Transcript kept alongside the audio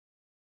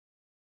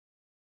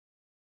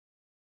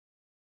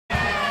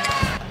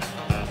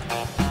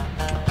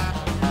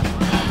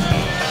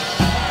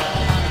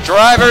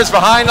Drivers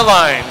behind the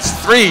lines.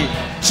 3,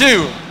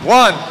 2,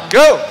 1,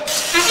 go!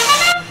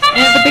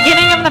 And at the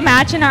beginning of the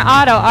match in our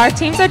auto, our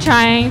teams are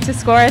trying to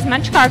score as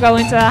much cargo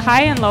into the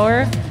high and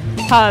lower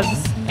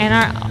hubs. And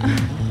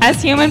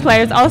as human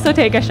players also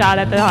take a shot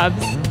at the hubs.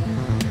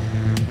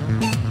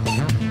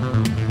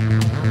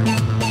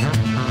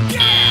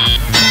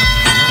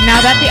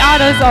 Now that the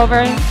auto's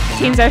over,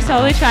 teams are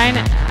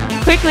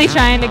quickly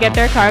trying to get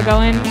their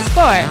cargo and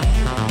score.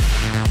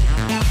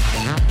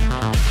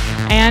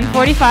 And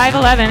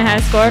 4511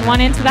 has scored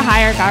one into the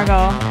higher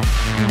cargo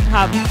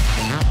hub.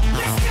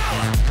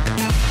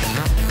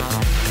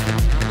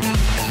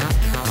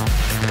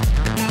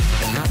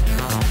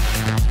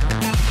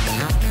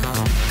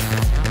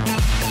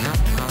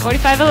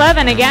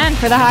 4511 again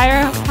for the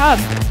higher hub.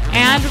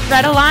 And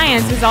Red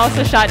Alliance has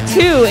also shot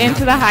 2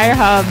 into the higher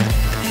hub.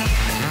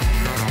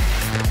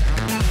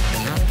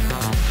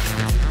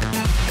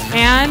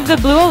 And the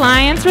Blue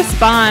Alliance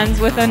responds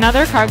with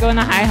another cargo in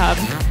the high hub.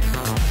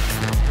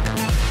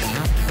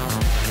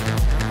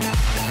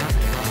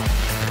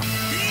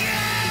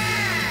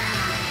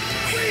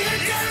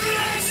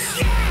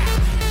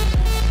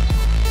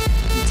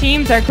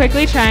 Teams are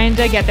quickly trying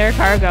to get their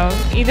cargo,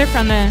 either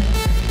from the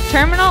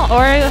terminal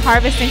or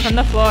harvesting from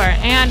the floor.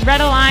 And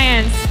Red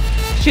Alliance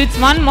shoots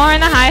one more in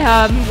the high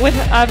hub with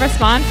a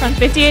response from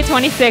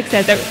 5826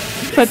 as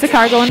it puts the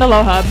cargo in the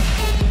low hub.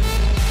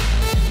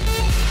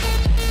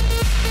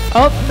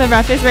 Oh, the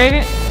ref is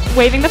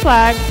waving the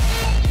flag.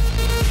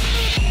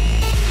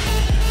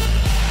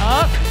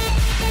 Oh,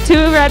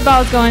 2 red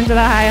balls go into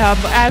the high hub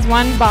as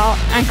 1 ball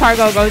and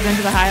cargo goes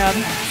into the high hub.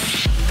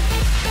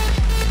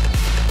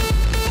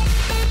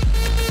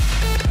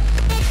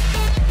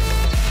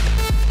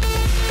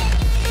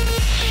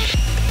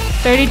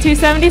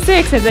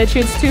 .3276 as it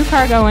shoots 2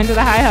 cargo into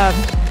the high hub.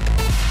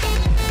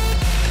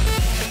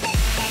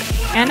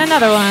 And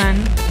another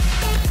one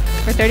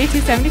for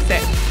 .3276.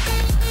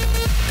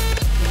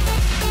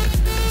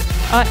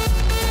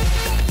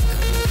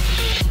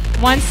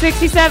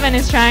 167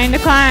 is trying to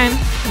climb.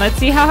 Let's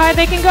see how high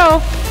they can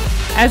go,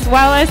 as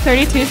well as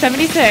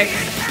 .3276.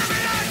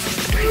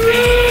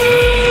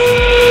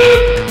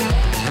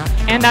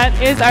 And that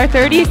is our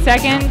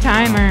 30-second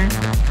timer.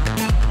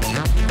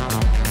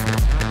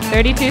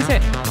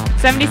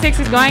 3276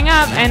 is going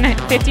up, and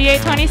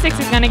 5826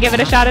 is going to give it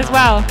a shot as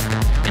well.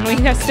 And we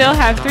still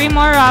have 3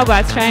 more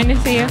robots trying to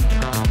see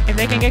if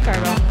they can get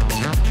cargo.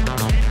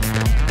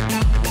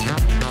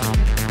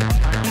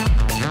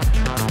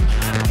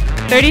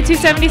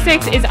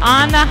 .3276 is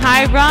on the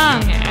high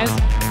rung.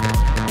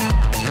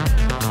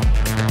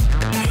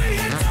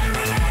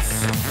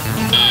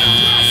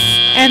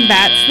 And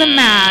that's the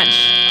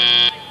match.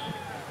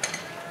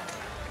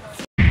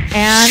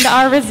 And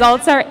our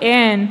results are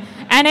in.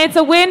 And it's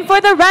a win for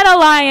the Red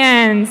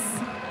Alliance.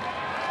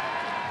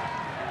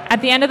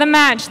 At the end of the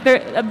match,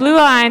 the Blue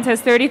Alliance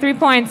has 33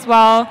 points,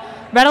 while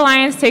Red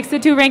Alliance takes the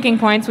 2 ranking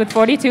points with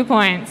 42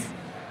 points.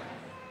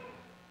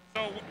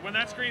 So when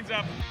that screen's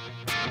up,